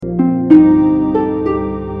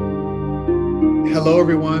Hello,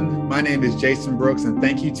 everyone. My name is Jason Brooks, and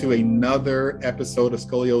thank you to another episode of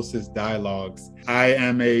Scoliosis Dialogues. I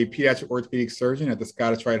am a pediatric orthopedic surgeon at the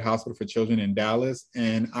Scottish Rite Hospital for Children in Dallas,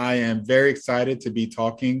 and I am very excited to be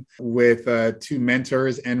talking with two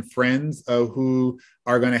mentors and friends who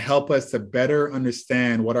are going to help us to better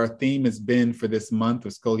understand what our theme has been for this month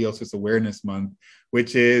of Scoliosis Awareness Month,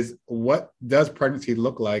 which is what does pregnancy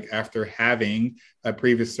look like after having a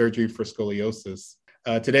previous surgery for scoliosis?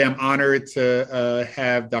 Today, I'm honored to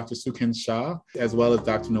have Dr. Suken Shah, as well as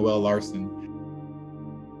Dr. Noelle Larson.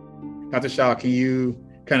 Dr. Shah, can you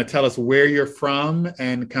kind of tell us where you're from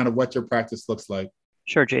and kind of what your practice looks like?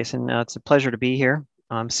 Sure, Jason. It's a pleasure to be here.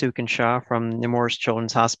 I'm Suken Shah from Nemours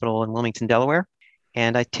Children's Hospital in Wilmington, Delaware,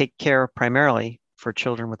 and I take care primarily for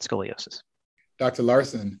children with scoliosis. Dr.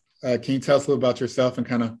 Larson, can you tell us a little about yourself and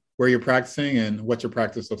kind of where you're practicing and what your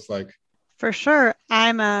practice looks like? For sure.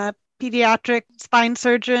 I'm a pediatric spine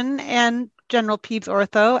surgeon and general peds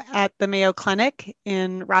ortho at the Mayo Clinic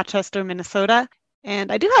in Rochester, Minnesota.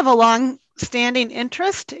 And I do have a long-standing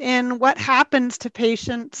interest in what happens to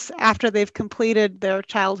patients after they've completed their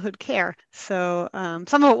childhood care. So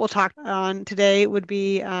some of what we'll talk on today would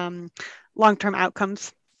be long-term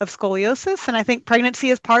outcomes of scoliosis. And I think pregnancy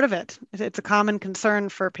is part of it. It's a common concern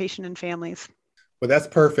for patient and families. Well, that's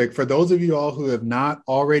perfect. For those of you all who have not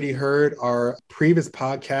already heard our previous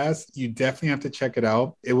podcast, you definitely have to check it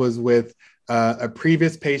out. It was with a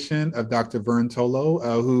previous patient of Dr. Vern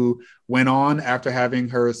Tolo, who went on after having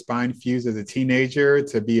her spine fused as a teenager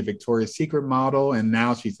to be a Victoria's Secret model. And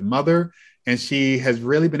now she's a mother. And she has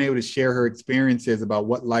really been able to share her experiences about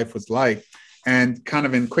what life was like. And kind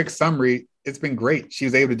of in quick summary, it's been great. She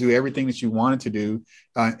was able to do everything that she wanted to do,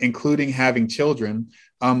 including having children.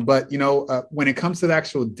 But, when it comes to the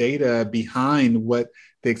actual data behind what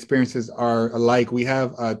the experiences are like, we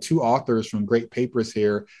have two authors from great papers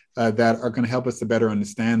here that are going to help us to better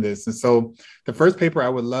understand this. And so the first paper I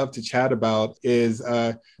would love to chat about is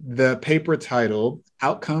the paper titled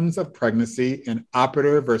Outcomes of Pregnancy in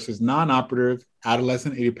Operative versus Non-Operative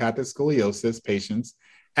Adolescent Idiopathic Scoliosis Patients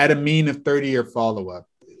at a Mean of 30-Year Follow-Up.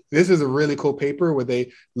 This is a really cool paper where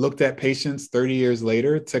they looked at patients 30 years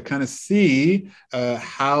later to kind of see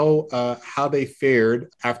how they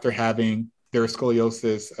fared after having their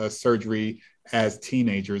scoliosis surgery as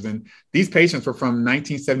teenagers. And these patients were from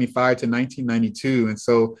 1975 to 1992. And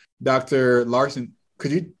so, Dr. Larson,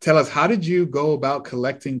 could you tell us, how did you go about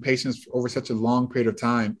collecting patients over such a long period of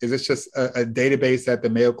time? Is this just a database that the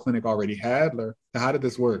Mayo Clinic already had, or how did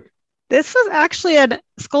this work? This was actually a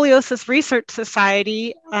Scoliosis Research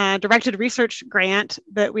Society directed research grant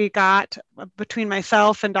that we got between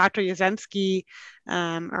myself and Dr. Jaysson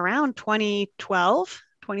around 2012,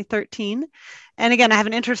 2013. And again, I have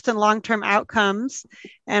an interest in long-term outcomes.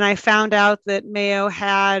 And I found out that Mayo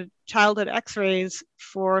had childhood x-rays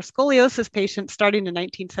for scoliosis patients starting in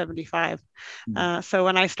 1975. So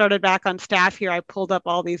when I started back on staff here, I pulled up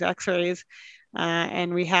all these x-rays.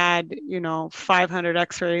 And we had, 500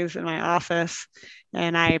 x-rays in my office,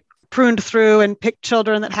 and I pruned through and picked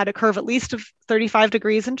children that had a curve at least of 35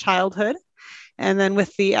 degrees in childhood. And then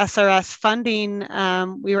with the SRS funding,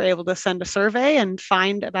 we were able to send a survey and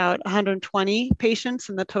find about 120 patients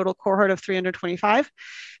in the total cohort of 325.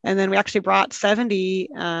 And then we actually brought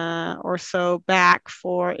 70 or so back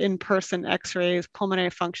for in-person x-rays,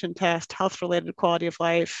 pulmonary function test, health-related quality of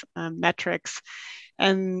life, metrics,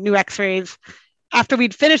 and new x-rays. After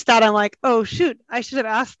we'd finished that, I'm like, oh, shoot, I should have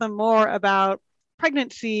asked them more about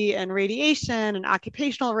pregnancy and radiation and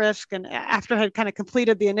occupational risk. And after I had kind of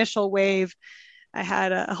completed the initial wave, I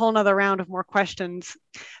had a whole nother round of more questions.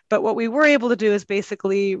 But what we were able to do is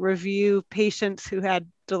basically review patients who had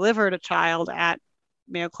delivered a child at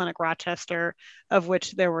Mayo Clinic Rochester, of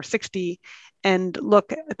which there were 60, and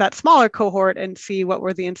look at that smaller cohort and see what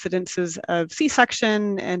were the incidences of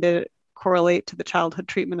C-section and did it correlate to the childhood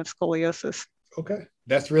treatment of scoliosis. Okay,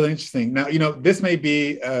 that's really interesting. Now, this may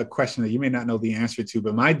be a question that you may not know the answer to,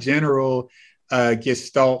 but my general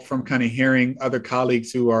gestalt from kind of hearing other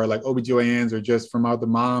colleagues who are like OBGYNs or just from other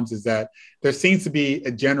moms is that there seems to be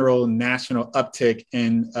a general national uptick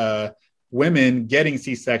in women getting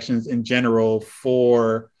C-sections in general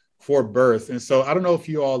for birth. And so I don't know if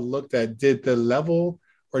you all looked at, did the level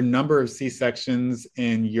or number of C-sections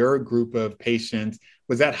in your group of patients,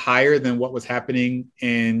 was that higher than what was happening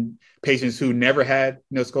in patients who never had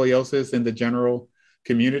scoliosis in the general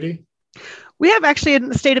community? We have actually in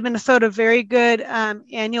the state of Minnesota very good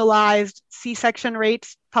annualized C-section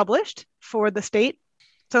rates published for the state.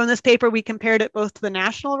 So in this paper, we compared it both to the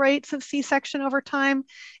national rates of C-section over time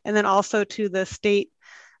and then also to the state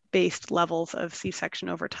based levels of C-section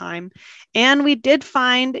over time. And we did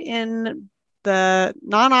find in the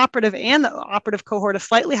non-operative and the operative cohort a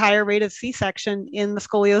slightly higher rate of C-section in the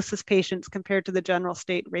scoliosis patients compared to the general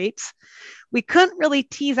state rates. We couldn't really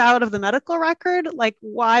tease out of the medical record, like,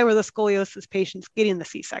 why were the scoliosis patients getting the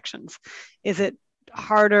C-sections? Is it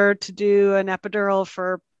harder to do an epidural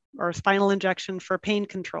or spinal injection for pain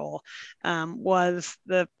control? Was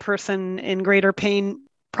the person in greater pain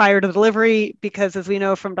prior to delivery? Because as we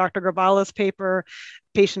know from Dr. Grabala's paper,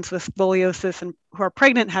 patients with scoliosis and who are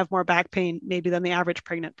pregnant have more back pain maybe than the average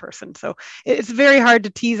pregnant person. So it's very hard to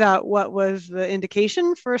tease out what was the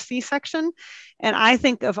indication for a C-section. And I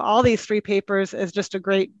think of all these three papers as just a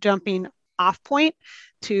great jumping off point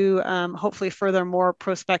to hopefully further more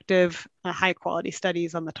prospective, high quality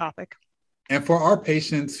studies on the topic. And for our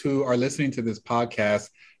patients who are listening to this podcast,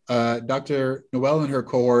 Dr. Noelle and her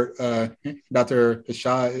cohort, Dr.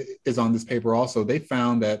 Shah is on this paper also. They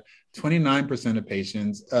found that 29% of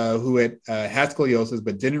patients who had scoliosis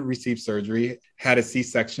but didn't receive surgery had a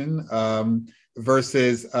C-section,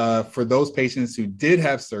 versus for those patients who did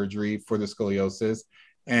have surgery for the scoliosis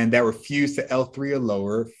and that were fused to L3 or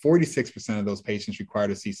lower, 46% of those patients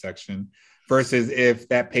required a C-section, versus if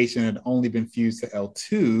that patient had only been fused to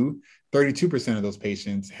L2, 32% of those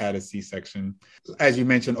patients had a C-section. As you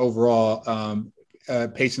mentioned, overall,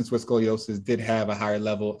 patients with scoliosis did have a higher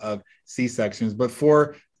level of C-sections. But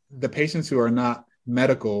for the patients who are not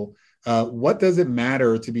medical, what does it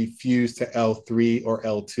matter to be fused to L3 or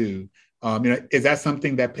L2? Is that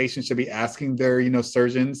something that patients should be asking their,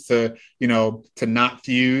 surgeons to not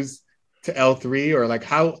fuse to L3? Or like,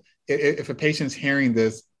 how, if a patient's hearing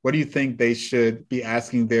this, what do you think they should be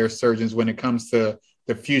asking their surgeons when it comes to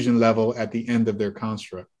the fusion level at the end of their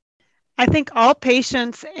construct? I think all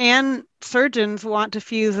patients and surgeons want to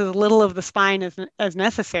fuse as little of the spine as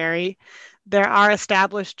necessary. There are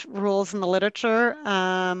established rules in the literature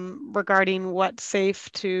regarding what's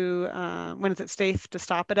safe to, when is it safe to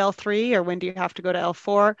stop at L3 or when do you have to go to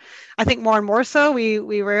L4? I think more and more so,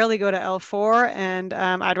 we rarely go to L4, and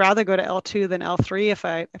I'd rather go to L2 than L3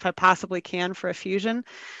 if I possibly can for a fusion.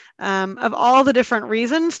 Of all the different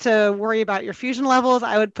reasons to worry about your fusion levels,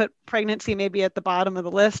 I would put pregnancy maybe at the bottom of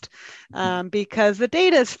the list because the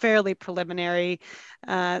data is fairly preliminary.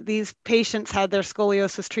 These patients had their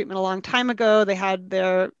scoliosis treatment a long time ago. They had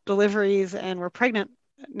their deliveries and were pregnant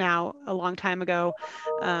now a long time ago.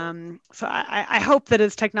 So I hope that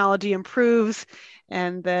as technology improves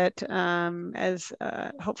and that as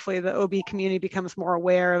hopefully the OB community becomes more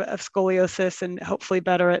aware of scoliosis and hopefully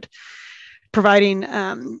better at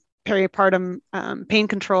providing peripartum pain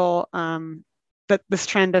control, that this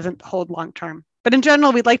trend doesn't hold long term. But in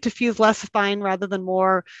general, we'd like to fuse less spine rather than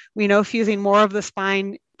more. We know fusing more of the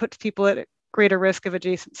spine puts people at greater risk of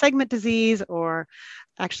adjacent segment disease or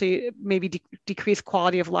actually maybe decrease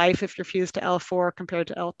quality of life if you're fused to L4 compared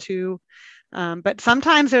to L2. But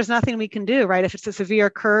sometimes there's nothing we can do, right? If it's a severe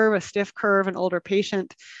curve, a stiff curve, an older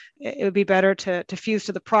patient, it would be better to fuse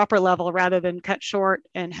to the proper level rather than cut short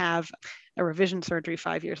and have a revision surgery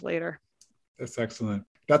 5 years later. That's excellent.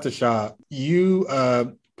 Dr. Shah, you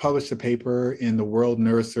published a paper in the World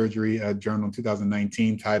Neurosurgery Journal in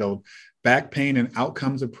 2019 titled Back Pain and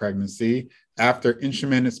Outcomes of Pregnancy After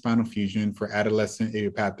Instrumented Spinal Fusion for Adolescent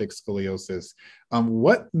Idiopathic Scoliosis.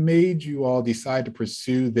 What made you all decide to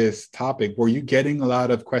pursue this topic? Were you getting a lot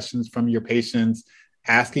of questions from your patients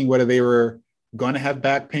asking whether they were going to have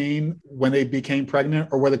back pain when they became pregnant,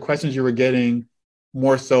 or were the questions you were getting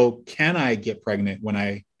more so, can I get pregnant when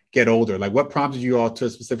I get older? Like, what prompted you all to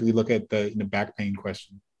specifically look at the back pain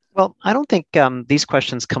question? Well, I don't think these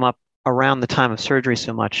questions come up around the time of surgery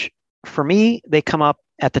so much. For me, they come up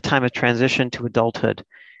at the time of transition to adulthood.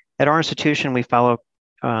 At our institution, we follow,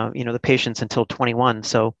 the patients until 21.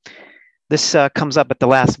 So this comes up at the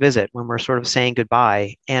last visit when we're sort of saying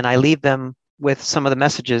goodbye, and I leave them with some of the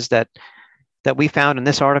messages that we found in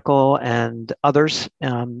this article and others,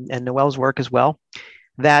 and Noelle's work as well,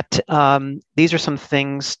 that these are some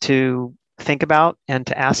things to think about and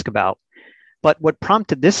to ask about. But what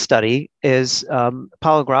prompted this study is Paweł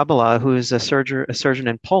Grabala, who is a surgeon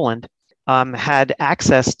in Poland, had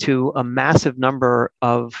access to a massive number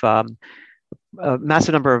of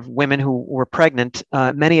women who were pregnant,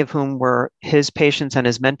 many of whom were his patients and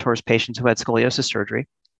his mentors' patients who had scoliosis surgery.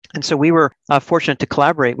 And so we were fortunate to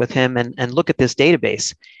collaborate with him and look at this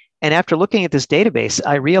database. And after looking at this database,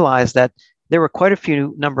 I realized that there were quite a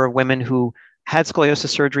few number of women who had scoliosis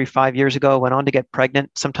surgery 5 years ago, went on to get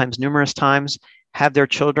pregnant, sometimes numerous times, had their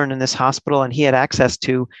children in this hospital, and he had access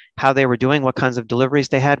to how they were doing, what kinds of deliveries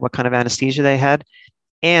they had, what kind of anesthesia they had,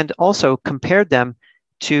 and also compared them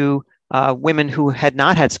to women who had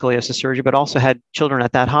not had scoliosis surgery, but also had children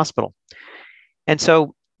at that hospital. And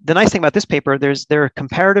so the nice thing about this paper, they're a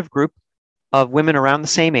comparative group of women around the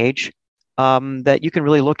same age that you can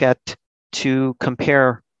really look at to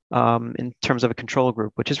compare in terms of a control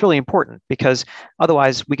group, which is really important because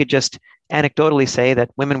otherwise we could just anecdotally say that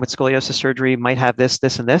women with scoliosis surgery might have this,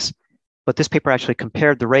 this, and this. But this paper actually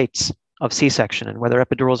compared the rates of C-section and whether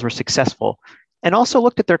epidurals were successful, and also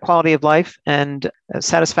looked at their quality of life and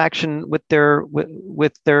satisfaction with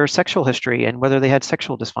their sexual history and whether they had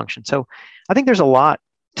sexual dysfunction. So I think there's a lot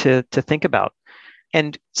to think about.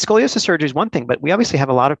 And scoliosis surgery is one thing, but we obviously have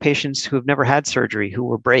a lot of patients who have never had surgery, who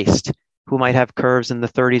were braced, who might have curves in the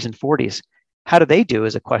 30s and 40s. How do they do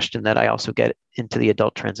is a question that I also get into the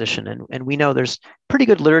adult transition. And we know there's pretty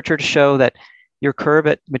good literature to show that your curve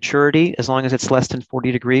at maturity, as long as it's less than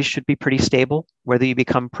 40 degrees, should be pretty stable, whether you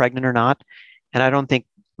become pregnant or not. And I don't think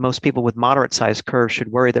most people with moderate sized curves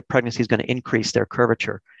should worry that pregnancy is going to increase their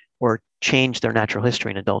curvature or change their natural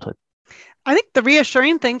history in adulthood. I think the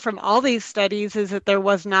reassuring thing from all these studies is that there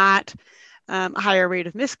was not a higher rate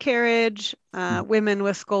of miscarriage. Women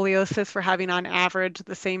with scoliosis were having on average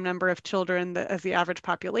the same number of children as the average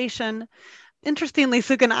population. Interestingly,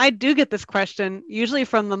 Suken, I do get this question usually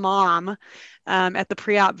from the mom at the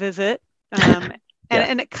pre-op visit.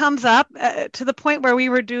 And it comes up to the point where we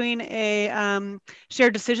were doing a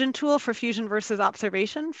shared decision tool for fusion versus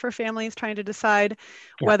observation for families trying to decide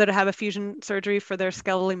whether to have a fusion surgery for their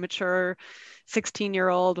skeletally mature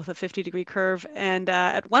 16-year-old with a 50-degree curve. And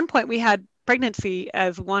at one point, we had pregnancy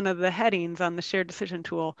as one of the headings on the shared decision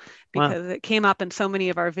tool because it came up in so many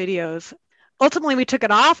of our videos. Ultimately, we took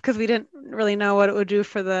it off because we didn't really know what it would do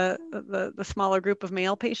for the smaller group of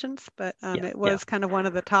male patients, but it was kind of one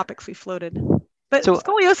of the topics we floated. But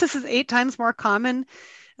scoliosis is 8 times more common,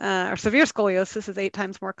 or severe scoliosis is 8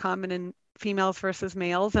 times more common in females versus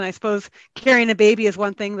males. And I suppose carrying a baby is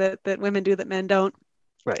one thing that women do that men don't,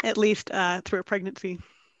 at least through a pregnancy.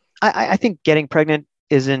 I think getting pregnant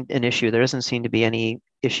isn't an issue. There doesn't seem to be any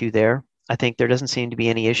issue there. I think there doesn't seem to be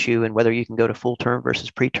any issue in whether you can go to full term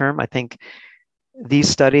versus preterm. I think these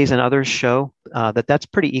studies and others show that that's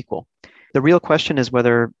pretty equal. The real question is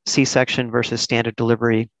whether C-section versus standard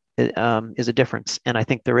delivery is a difference. And I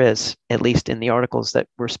think there is, at least in the articles that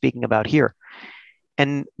we're speaking about here.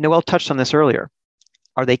 And Noelle touched on this earlier.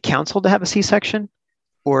 Are they counseled to have a C-section,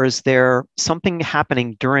 or is there something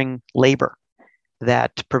happening during labor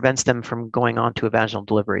that prevents them from going on to a vaginal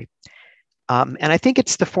delivery? And I think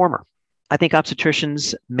it's the former. I think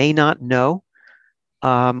obstetricians may not know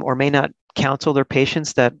or may not counsel their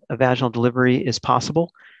patients that a vaginal delivery is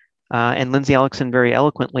possible. And Lindsay Ellickson very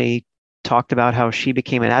eloquently talked about how she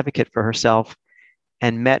became an advocate for herself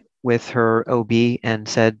and met with her OB and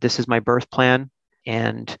said, this is my birth plan.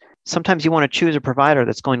 And sometimes you want to choose a provider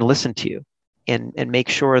that's going to listen to you and make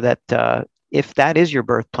sure that if that is your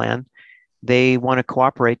birth plan, they want to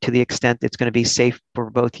cooperate to the extent it's going to be safe for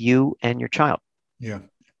both you and your child. Yeah,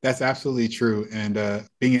 that's absolutely true. And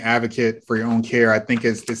being an advocate for your own care, I think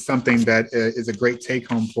is something that is a great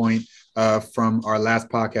take-home point from our last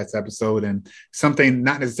podcast episode, and something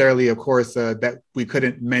not necessarily, of course, that we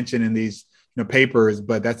couldn't mention in these papers,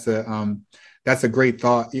 but that's a great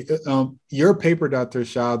thought. Your paper, Dr.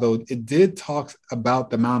 Shah, though, it did talk about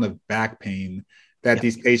the amount of back pain that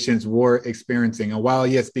these patients were experiencing. And while,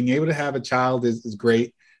 yes, being able to have a child is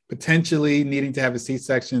great, potentially needing to have a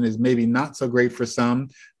C-section is maybe not so great for some,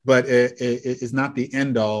 but it is not the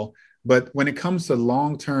end all. But when it comes to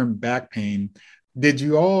long-term back pain, did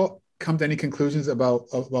you all come to any conclusions about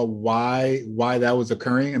why that was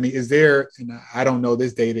occurring? I mean, is there, and I don't know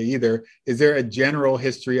this data either, is there a general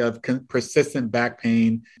history of persistent back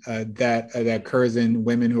pain that occurs in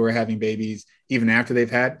women who are having babies even after they've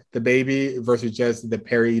had the baby versus just the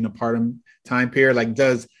postpartum time period? Like,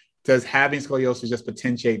 does having scoliosis just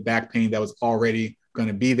potentiate back pain that was already going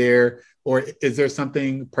to be there? Or is there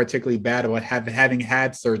something particularly bad about having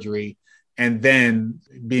had surgery and then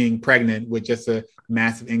being pregnant with just a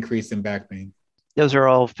massive increase in back pain? Those are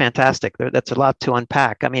all fantastic. That's a lot to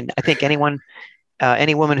unpack. I mean, I think any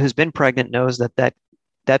woman who's been pregnant knows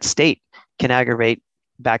that state can aggravate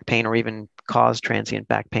back pain or even cause transient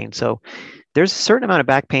back pain. So there's a certain amount of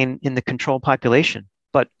back pain in the control population.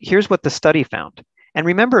 But here's what the study found. And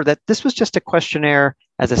remember that this was just a questionnaire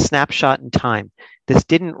as a snapshot in time. This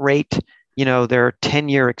didn't rate, their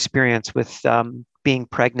 10-year experience with being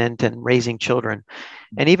pregnant and raising children.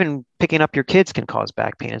 And even picking up your kids can cause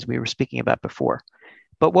back pain, as we were speaking about before.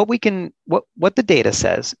 But what the data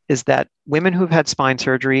says is that women who've had spine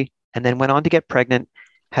surgery and then went on to get pregnant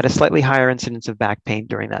had a slightly higher incidence of back pain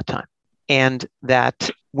during that time. And that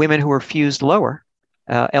women who were fused lower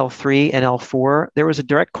L3 and L4, there was a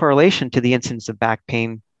direct correlation to the incidence of back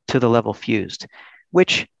pain to the level fused,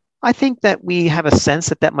 which I think that we have a sense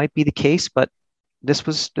that that might be the case, but this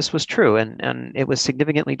was true, and it was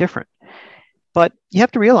significantly different. But you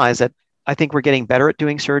have to realize that I think we're getting better at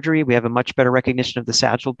doing surgery. We have a much better recognition of the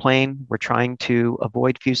sagittal plane. We're trying to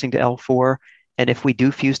avoid fusing to L4. And if we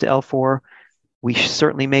do fuse to L4, we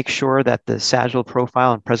certainly make sure that the sagittal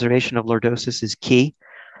profile and preservation of lordosis is key.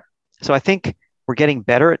 So I think we're getting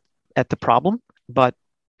better at the problem, but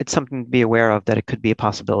it's something to be aware of that it could be a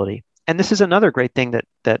possibility. And this is another great thing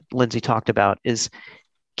that Lindsay talked about is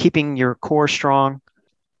keeping your core strong,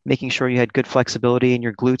 making sure you had good flexibility in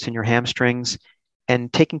your glutes and your hamstrings,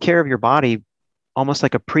 and taking care of your body almost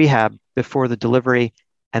like a prehab before the delivery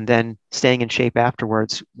and then staying in shape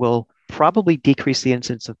afterwards will probably decrease the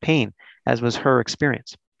incidence of pain, as was her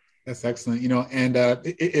experience. That's excellent. And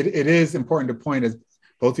it is important to point, as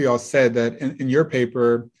both of y'all said, that in your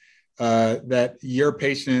paper, that your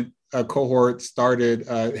patient cohort started,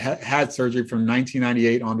 had surgery from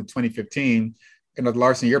 1998 on to 2015. And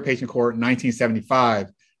Larson, your patient cohort,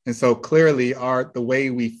 1975. And so clearly the way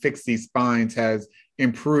we fix these spines has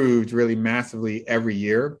improved really massively every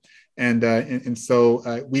year. And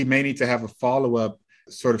so we may need to have a follow-up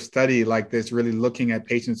sort of study like this, really looking at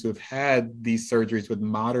patients who have had these surgeries with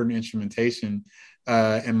modern instrumentation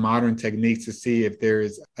and modern techniques to see if there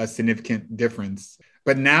is a significant difference.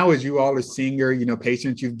 But now, as you all are seeing your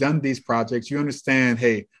patients, you've done these projects, you understand,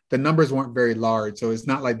 hey, the numbers weren't very large. So it's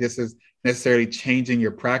not like this is necessarily changing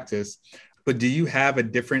your practice. But do you have a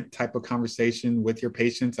different type of conversation with your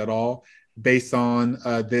patients at all based on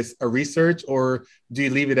this research? Or do you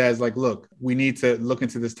leave it as like, look, we need to look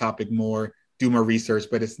into this topic more, do more research,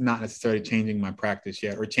 but it's not necessarily changing my practice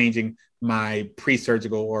yet or changing my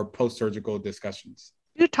pre-surgical or post-surgical discussions?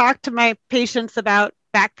 You talk to my patients about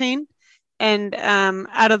back pain. And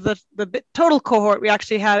out of the total cohort, we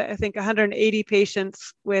actually had, I think, 180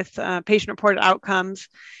 patients with patient-reported outcomes.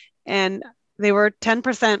 And they were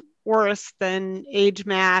 10% worse than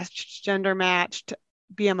age-matched, gender-matched,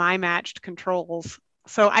 BMI-matched controls.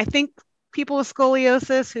 So I think people with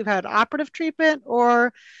scoliosis who've had operative treatment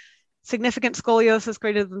or significant scoliosis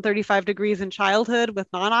greater than 35 degrees in childhood with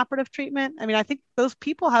non-operative treatment, I mean, I think those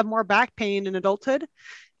people have more back pain in adulthood.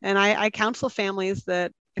 And I counsel families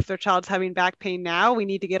that if their child's having back pain now, we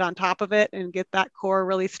need to get on top of it and get that core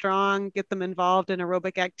really strong, get them involved in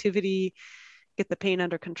aerobic activity, get the pain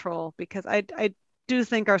under control. Because I do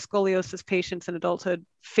think our scoliosis patients in adulthood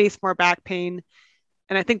face more back pain.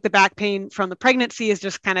 And I think the back pain from the pregnancy is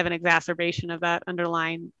just kind of an exacerbation of that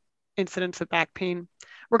underlying incidence of back pain.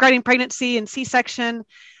 Regarding pregnancy and C-section,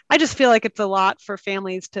 I just feel like it's a lot for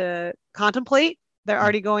families to contemplate. They're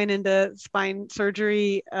already going into spine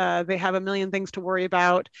surgery. They have a million things to worry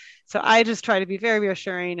about. So I just try to be very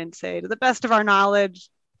reassuring and say, to the best of our knowledge,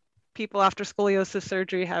 people after scoliosis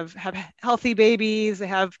surgery have healthy babies. They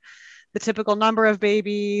have the typical number of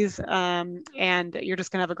babies, and you're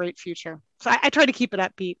just going to have a great future. So I try to keep it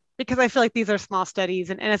upbeat because I feel like these are small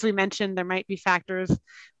studies. And as we mentioned, there might be factors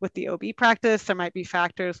with the OB practice. There might be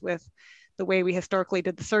factors with the way we historically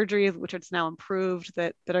did the surgery, which it's now improved,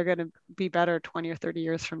 that are going to be better 20 or 30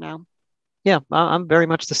 years from now. Yeah, I'm very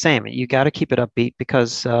much the same. You got to keep it upbeat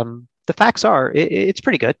because the facts are, it's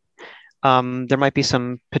pretty good. There might be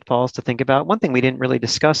some pitfalls to think about. One thing we didn't really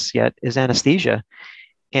discuss yet is anesthesia.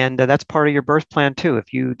 And that's part of your birth plan too.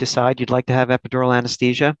 If you decide you'd like to have epidural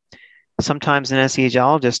anesthesia, sometimes an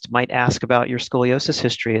anesthesiologist might ask about your scoliosis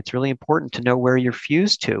history. It's really important to know where you're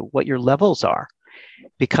fused to, what your levels are,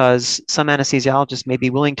 because some anesthesiologists may be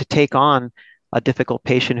willing to take on a difficult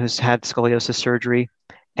patient who's had scoliosis surgery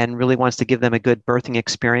and really wants to give them a good birthing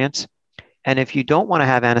experience. And if you don't want to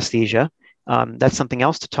have anesthesia, that's something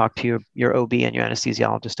else to talk to your OB and your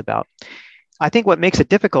anesthesiologist about. I think what makes it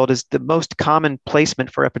difficult is the most common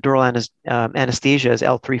placement for epidural anesthesia is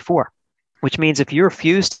L3-4, which means if you're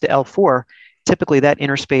fused to L4, typically that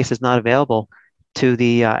interspace is not available to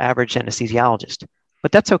the average anesthesiologist.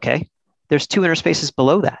 But that's okay. There's 2 interspaces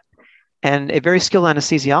below that. And a very skilled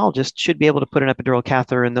anesthesiologist should be able to put an epidural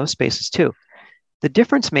catheter in those spaces too. The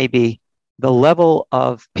difference may be the level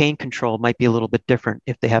of pain control might be a little bit different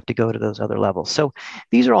if they have to go to those other levels. So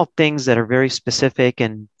these are all things that are very specific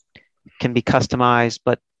and can be customized.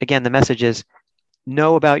 But again, the message is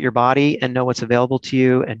know about your body and know what's available to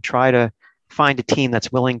you and try to find a team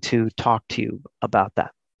that's willing to talk to you about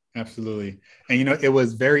that. Absolutely. And, it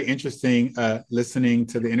was very interesting listening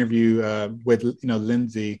to the interview with,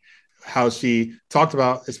 Lindsay, how she talked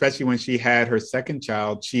about, especially when she had her second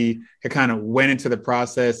child, she had kind of went into the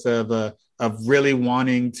process of really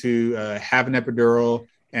wanting to have an epidural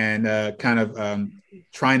and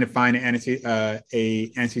trying to find a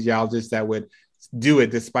anesthesiologist that would do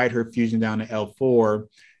it despite her fusion down to L4.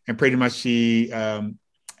 And pretty much she,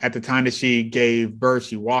 at the time that she gave birth,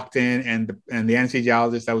 she walked in and the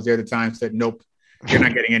anesthesiologist that was there at the time said, "Nope, you're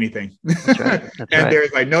not getting anything." That's right. That's and right.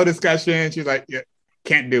 there's like no discussion. She's like, "Yeah,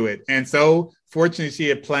 can't do it." And so fortunately she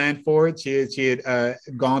had planned for it. She had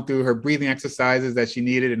gone through her breathing exercises that she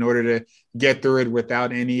needed in order to get through it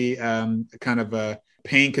without any kind of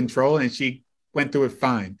pain control. And she went through it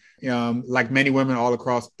fine, like many women all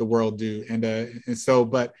across the world do. And so,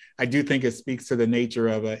 but I do think it speaks to the nature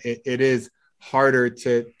of it is harder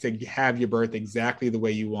to have your birth exactly the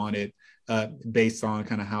way you want it, based on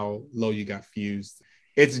kind of how low you got fused.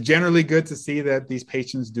 It's generally good to see that these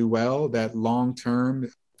patients do well, that long term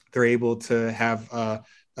they're able to have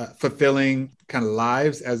fulfilling kind of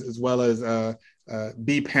lives as well as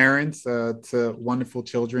be parents to wonderful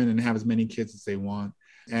children and have as many kids as they want.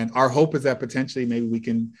 And our hope is that potentially maybe we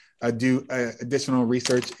can do additional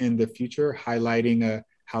research in the future, highlighting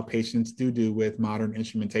how patients do with modern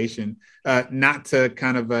instrumentation. Not to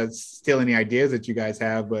kind of steal any ideas that you guys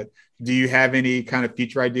have, but do you have any kind of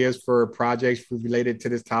future ideas for projects related to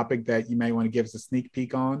this topic that you might want to give us a sneak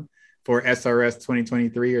peek on for SRS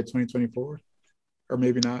 2023 or 2024? Or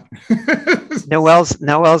maybe not.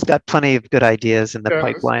 Noelle's got plenty of good ideas in the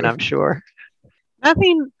pipeline, I'm sure.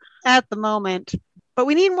 Nothing at the moment, but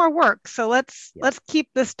we need more work. So let's keep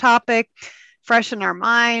this topic fresh in our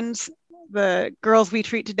minds. The girls we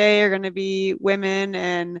treat today are going to be women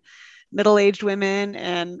and middle-aged women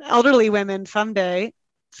and elderly women someday.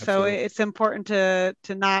 Absolutely. So it's important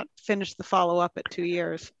to not finish the follow-up at 2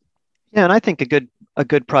 years. Yeah, and I think a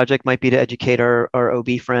good project might be to educate our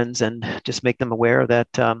OB friends and just make them aware that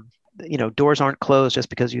doors aren't closed just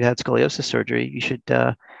because you had scoliosis surgery. You should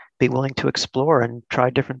be willing to explore and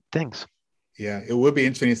try different things. Yeah, it would be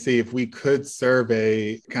interesting to see if we could serve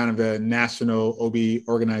a kind of a national OB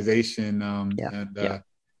organization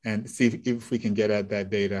and see if we can get at that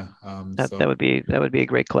data. That would be a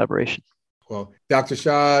great collaboration. Well, Dr.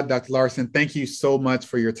 Shah, Dr. Larson, thank you so much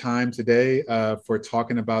for your time today, for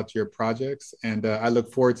talking about your projects. And I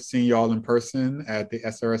look forward to seeing you all in person at the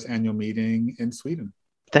SRS annual meeting in Sweden.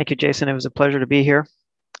 Thank you, Jason. It was a pleasure to be here.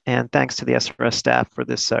 And thanks to the SRS staff for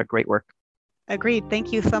this great work. Agreed.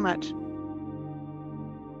 Thank you so much.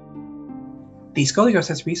 The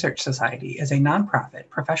Scoliosis Research Society is a nonprofit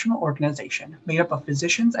professional organization made up of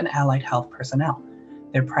physicians and allied health personnel.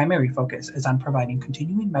 Their primary focus is on providing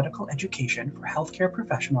continuing medical education for healthcare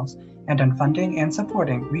professionals and on funding and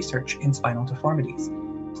supporting research in spinal deformities.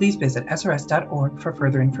 Please visit srs.org for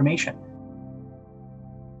further information.